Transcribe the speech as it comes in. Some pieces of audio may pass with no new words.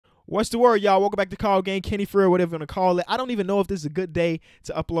What's the word, y'all? Welcome back to Call Game, Kenny Freer, whatever you want to call it. I don't even know if this is a good day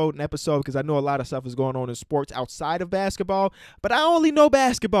to upload an episode because I know a lot of stuff is going on in sports outside of basketball, but I only know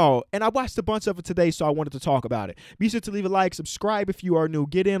basketball, and I watched a bunch of it today, so I wanted to talk about it. Be sure to leave a like, subscribe if you are new.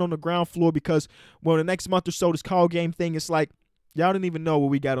 Get in on the ground floor because, well, the next month or so, this Call Game thing, it's like, y'all didn't even know what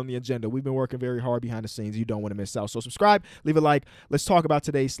we got on the agenda. We've been working very hard behind the scenes. You don't want to miss out. So subscribe, leave a like. Let's talk about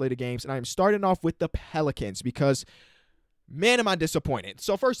today's slate of games, and I'm starting off with the Pelicans because – man, am I disappointed.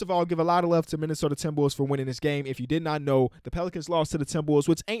 So first of all, give a lot of love to Minnesota Timberwolves for winning this game. If you did not know, the Pelicans lost to the Timberwolves,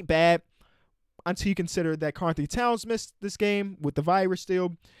 which ain't bad until you consider that Karl Anthony Towns missed this game with the virus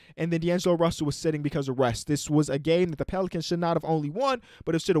still, and then D'Angelo Russell was sitting because of rest. This was a game that the Pelicans should not have only won,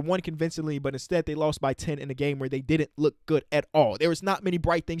 but it should have won convincingly, but instead they lost by 10 in a game where they didn't look good at all. There was not many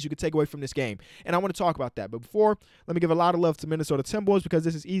bright things you could take away from this game, and I want to talk about that. But before, let me give a lot of love to Minnesota Timberwolves because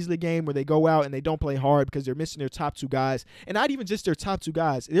this is easily a game where they go out and they don't play hard because they're missing their top two guys, and not even just their top two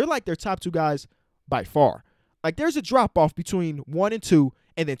guys. They're like their top two guys by far. Like there's a drop-off between 1 and 2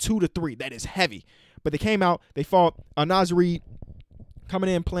 and then 2 to 3. That is heavy. But they came out, they fought Naz Reid coming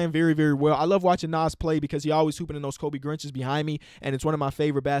in playing very, very well. I love watching Nas play because he always hooping in those Kobe Grinches behind me, and it's one of my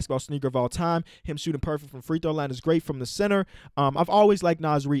favorite basketball sneakers of all time. Him shooting perfect from free throw line is great from the center. I've always liked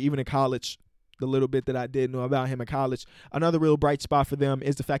Naz Reid, even in college. The little bit that I did know about him in college. Another real bright spot for them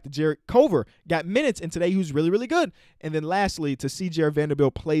is the fact that Jarrett Culver got minutes, and today he was really, really good. And then lastly, to see Jared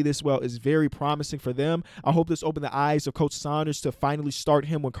Vanderbilt play this well is very promising for them. I hope this opened the eyes of Coach Saunders to finally start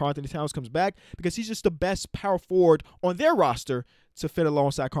him when Karl Anthony Towns comes back because he's just the best power forward on their roster to fit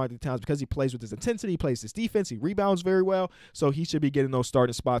alongside Karl Anthony Towns because he plays with his intensity, he plays his defense, he rebounds very well. So he should be getting those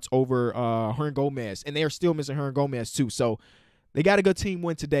starting spots over Hernan Gomez. And they are still missing Hernan Gomez too. So they got a good team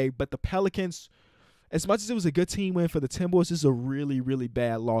win today, but the Pelicans, as much as it was a good team win for the Timberwolves, this is a really, really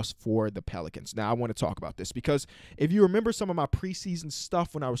bad loss for the Pelicans. Now, I want to talk about this because if you remember some of my preseason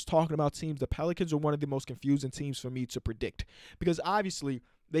stuff when I was talking about teams, the Pelicans are one of the most confusing teams for me to predict because obviously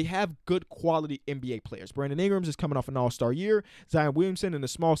they have good quality NBA players. Brandon Ingram is coming off an all-star year. Zion Williamson, in the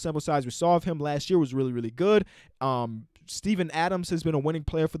small sample size we saw of him last year, was really, really good. Steven Adams has been a winning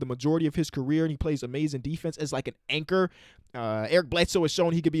player for the majority of his career, and he plays amazing defense as like an anchor. Eric Bledsoe has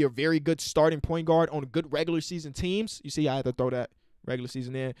shown he could be a very good starting point guard on good regular season teams. You see, I had to throw that regular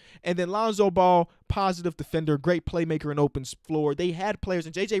season in. And then Lonzo Ball, positive defender, great playmaker and opens floor. They had players,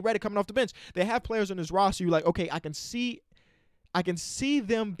 and J.J. Redick coming off the bench. They have players on this roster. You're like, okay, I can see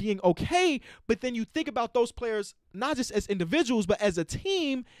them being okay, but then you think about those players not just as individuals, but as a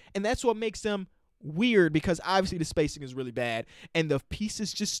team, and that's what makes them weird because obviously the spacing is really bad and the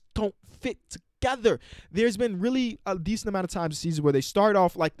pieces just don't fit together. There's been really a decent amount of times this season where they start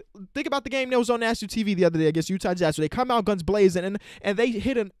off like, think about the game that was on national TV the other day against Utah Jazz, where they come out guns blazing and they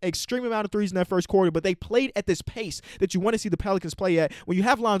hit an extreme amount of threes in that first quarter, but they played at this pace that you want to see the Pelicans play at. When you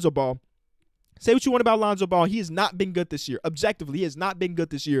have Lonzo Ball, say what you want about Lonzo Ball, he has not been good this year. Objectively, he has not been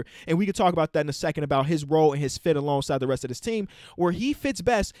good this year. And we can talk about that in a second about his role and his fit alongside the rest of this team. Where he fits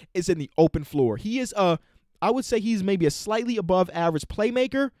best is in the open floor. He is I would say he's maybe a slightly above average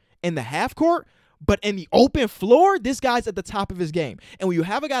playmaker in the half court, but in the open floor, this guy's at the top of his game. And when you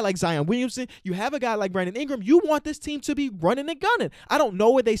have a guy like Zion Williamson, you have a guy like Brandon Ingram, you want this team to be running and gunning. I don't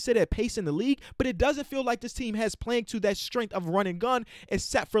know where they sit at pace in the league, but it doesn't feel like this team has playing to that strength of run and gun,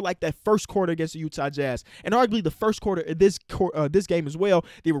 except for like that first quarter against the Utah Jazz. And arguably the first quarter of this game as well,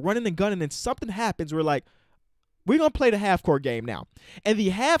 they were running and gunning, and something happens where like, we're going to play the half-court game now. And the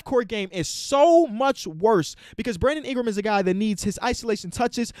half-court game is so much worse because Brandon Ingram is a guy that needs his isolation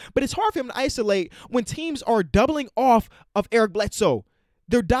touches, but it's hard for him to isolate when teams are doubling off of Eric Bledsoe.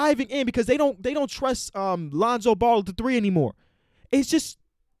 They're diving in because they don't trust Lonzo Ball at the three anymore. It just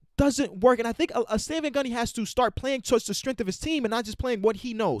doesn't work. And I think Stan Van Gundy has to start playing towards the strength of his team and not just playing what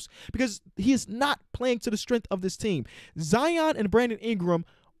he knows because he is not playing to the strength of this team. Zion and Brandon Ingram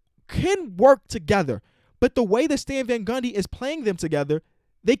can work together, but the way that Stan Van Gundy is playing them together,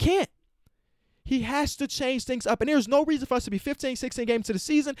 they can't. He has to change things up. And there's no reason for us to be 15, 16 games to the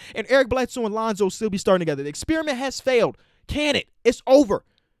season and Eric Bledsoe and Lonzo still be starting together. The experiment has failed. Can it? It's over.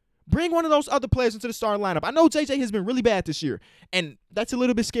 Bring one of those other players into the starting lineup. I know JJ has been really bad this year, and that's a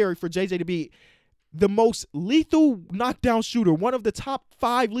little bit scary for JJ to be the most lethal knockdown shooter, one of the top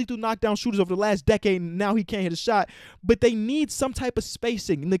 5 lethal knockdown shooters over the last decade, and now he can't hit a shot. But they need some type of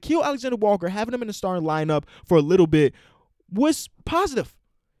spacing. Nickeil Alexander-Walker, having him in the starting lineup for a little bit was positive.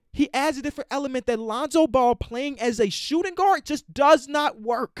 He adds a different element that Lonzo Ball playing as a shooting guard just does not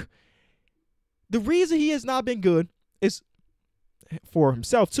work. The reason he has not been good is for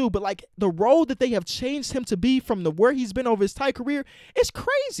himself too, but like the role that they have changed him to be from where he's been over his entire career is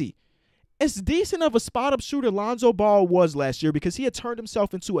crazy. as decent of a spot-up shooter Lonzo Ball was last year, because he had turned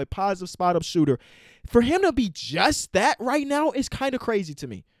himself into a positive spot-up shooter, for him to be just that right now is kind of crazy to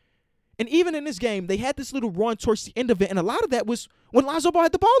me. And even in this game, they had this little run towards the end of it, and a lot of that was when Lonzo Ball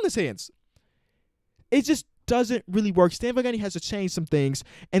had the ball in his hands. It just doesn't really work. Stan Van Gundy has to change some things,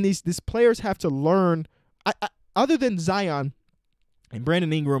 and these players have to learn. Other than Zion and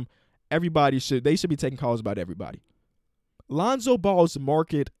Brandon Ingram, they should be taking calls about everybody. Lonzo Ball's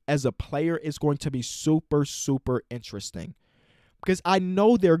market as a player is going to be super, super interesting, because I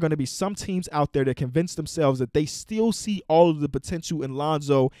know there are going to be some teams out there that convince themselves that they still see all of the potential in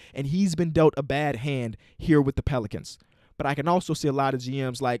Lonzo, and he's been dealt a bad hand here with the Pelicans. But I can also see a lot of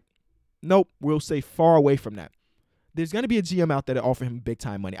GMs like, nope, we'll stay far away from that. There's going to be a GM out there to offer him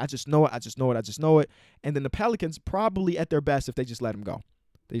big-time money. I just know it. And then the Pelicans, probably at their best, if they just let him go.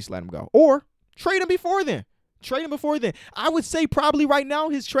 Or trade him before then. I would say probably right now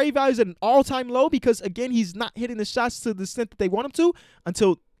his trade value is at an all-time low, because, again, he's not hitting the shots to the extent that they want him to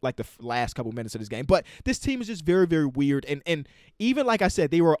until, like, the last couple minutes of this game. But this team is just very, very weird. And even, like I said,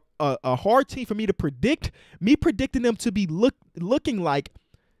 they were a hard team for me to predict. Me predicting them to be looking like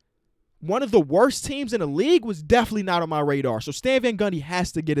one of the worst teams in the league was definitely not on my radar. So Stan Van Gundy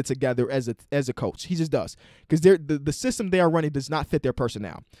has to get it together as a coach. He just does, because the system they are running does not fit their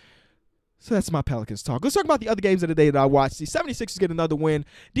personnel. So that's my Pelicans talk. Let's talk about the other games of the day that I watched. The 76ers get another win.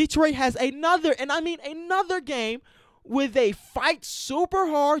 Detroit has another game where they fight super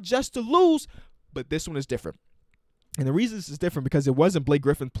hard just to lose, but this one is different. And the reason this is different, because it wasn't Blake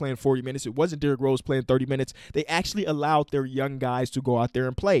Griffin playing 40 minutes. It wasn't Derrick Rose playing 30 minutes. They actually allowed their young guys to go out there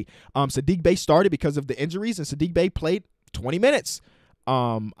and play. Saddiq Bey started because of the injuries, and Saddiq Bey played 20 minutes.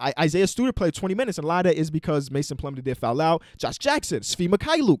 Isaiah Stewart played 20 minutes, and a lot of that is because Mason Plumlee did foul out. Josh Jackson, Svi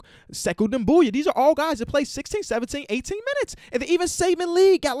Mikhailuk, Sekou Doumbouya, these are all guys that play 16, 17, 18 minutes. And then even Saban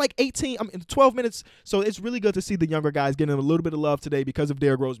Lee got like 12 minutes. So it's really good to see the younger guys getting a little bit of love today because of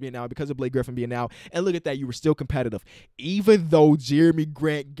Derrick Rose being out, because of Blake Griffin being out. And look at that, you were still competitive. Even though Jeremy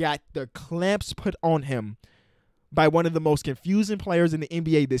Grant got the clamps put on him by one of the most confusing players in the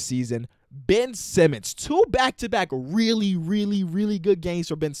NBA this season, Ben Simmons. 2 back-to-back really, really, really good games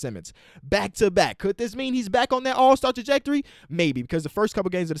for Ben Simmons. Back-to-back. Could this mean he's back on that all-star trajectory? Maybe, because the first couple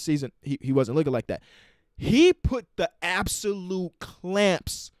games of the season, he wasn't looking like that. He put the absolute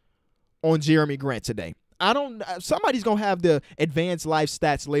clamps on Jeremy Grant today. Somebody's going to have the advanced life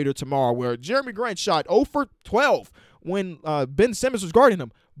stats later tomorrow where Jeremy Grant shot 0 for 12 when Ben Simmons was guarding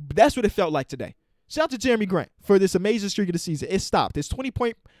him. That's what it felt like today. Shout out to Jeremy Grant for this amazing streak of the season. It stopped. His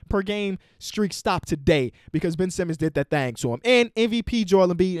 20-point-per-game streak stopped today because Ben Simmons did that thing to him. And MVP Joel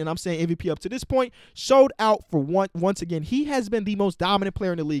Embiid, and I'm saying MVP up to this point, showed out for once again. He has been the most dominant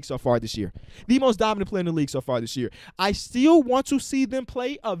player in the league so far this year. I still want to see them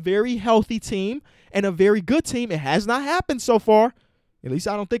play a very healthy team and a very good team. It has not happened so far. At least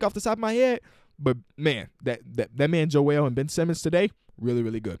I don't think off the top of my head. But, man, that man Joel and Ben Simmons today, really,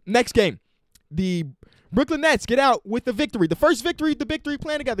 really good. Next game. The Brooklyn Nets get out with the victory. The first victory, the victory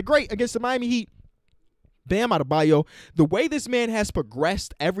plan together. Great against the Miami Heat. Bam Adebayo. The way this man has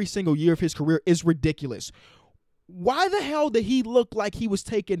progressed every single year of his career is ridiculous. Why the hell did he look like he was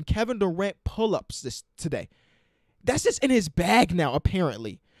taking Kevin Durant pull-ups today? That's just in his bag now,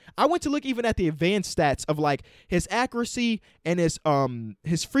 apparently. I went to look even at the advanced stats of like his accuracy and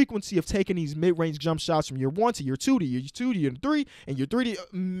his frequency of taking these mid-range jump shots from year 1 to year 2 to year 2 to year 3 and year 3 to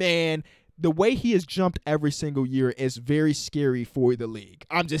man. The way he has jumped every single year is very scary for the league.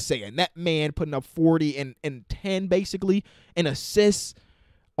 I'm just saying, that man putting up 40 and 10 basically in assists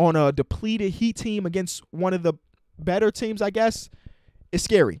on a depleted Heat team against one of the better teams, I guess, is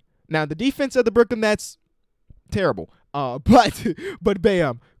scary. Now, the defense of the Brooklyn Nets, terrible. But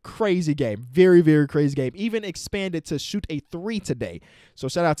bam, crazy game. Very, very crazy game. Even expanded to shoot a 3 today. So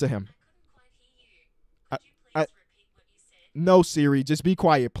shout out to him. No, Siri, just be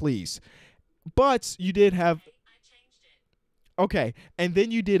quiet, please. But you did have – I changed it. Okay, and then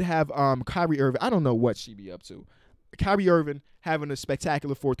you did have Kyrie Irving. I don't know what she be up to. Kyrie Irving having a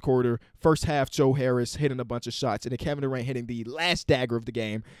spectacular fourth quarter. First half, Joe Harris hitting a bunch of shots, and then Kevin Durant hitting the last dagger of the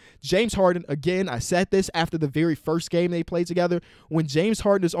game. James Harden, again, I said this after the very first game they played together. When James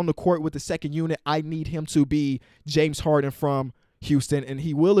Harden is on the court with the second unit, I need him to be James Harden from Houston, and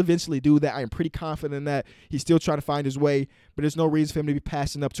he will eventually do that. I am pretty confident in that. He's still trying to find his way, but there's no reason for him to be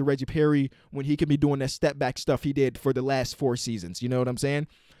passing up to Reggie Perry when he can be doing that step-back stuff he did for the last 4 seasons. You know what I'm saying?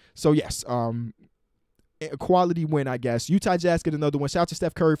 So, yes, a quality win, I guess. Utah Jazz get another one. Shout out to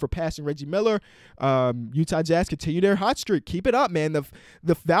Steph Curry for passing Reggie Miller. Utah Jazz continue their hot streak. Keep it up, man.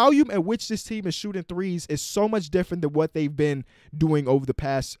 The volume at which this team is shooting threes is so much different than what they've been doing over the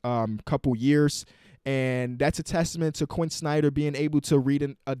past couple years. And that's a testament to Quinn Snyder being able to read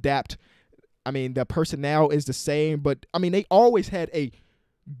and adapt. I mean, the personnel is the same, but, I mean, they always had a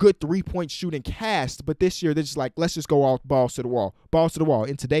good three-point shooting cast, but this year they're just like, let's just go all balls to the wall.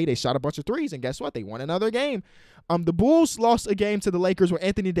 And today they shot a bunch of threes, and guess what? They won another game. The Bulls lost a game to the Lakers where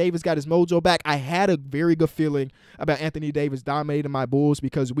Anthony Davis got his mojo back. I had a very good feeling about Anthony Davis dominating my Bulls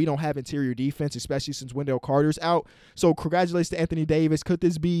because we don't have interior defense, especially since Wendell Carter's out. So congratulations to Anthony Davis. Could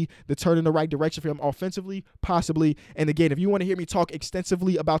this be the turn in the right direction for him offensively? Possibly. And again, if you want to hear me talk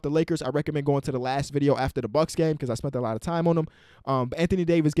extensively about the Lakers, I recommend going to the last video after the Bucks game because I spent a lot of time on them. But Anthony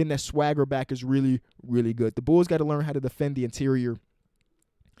Davis getting that swagger back is really, really good. The Bulls got to learn how to defend the interior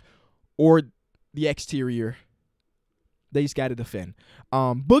or the exterior. They just got to defend.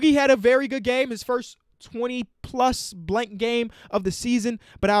 Boogie had a very good game, his first 20-plus blank game of the season,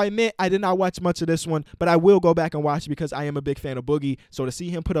 but I admit I did not watch much of this one, but I will go back and watch it because I am a big fan of Boogie. So to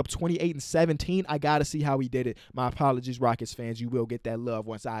see him put up 28 and 17, I got to see how he did it. My apologies, Rockets fans. You will get that love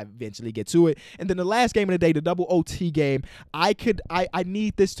once I eventually get to it. And then the last game of the day, the double OT game, I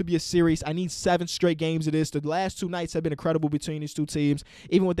need this to be a series. I need 7 straight games of this. The last 2 nights have been incredible between these two teams,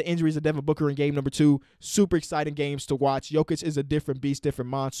 even with the injuries of Devin Booker in game number 2. Super exciting games to watch. Jokic is a different beast,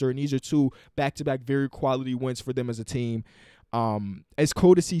 different monster, and these are 2 back-to-back very quality wins for them as a team. It's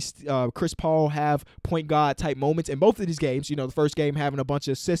cool to see Chris Paul have point guard type moments in both of these games. You know, the first game having a bunch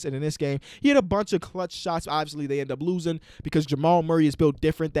of assists, and in this game he had a bunch of clutch shots. Obviously they end up losing because Jamal Murray is built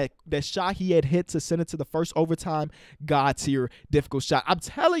different. That shot he had hit to send it to the first overtime, God tier difficult shot. I'm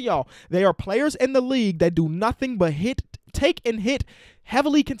telling y'all, there are players in the league that do nothing but take and hit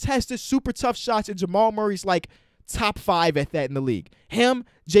heavily contested super tough shots, and Jamal Murray's like top 5 at that in the league. Him,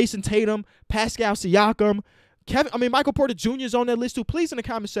 Jason Tatum, Pascal Siakam, Michael Porter Jr. is on that list too. Please, in the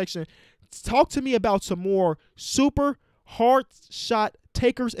comment section, talk to me about some more super hard shot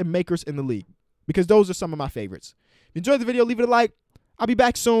takers and makers in the league because those are some of my favorites. If you enjoyed the video, leave it a like. I'll be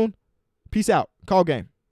back soon. Peace out. Call game.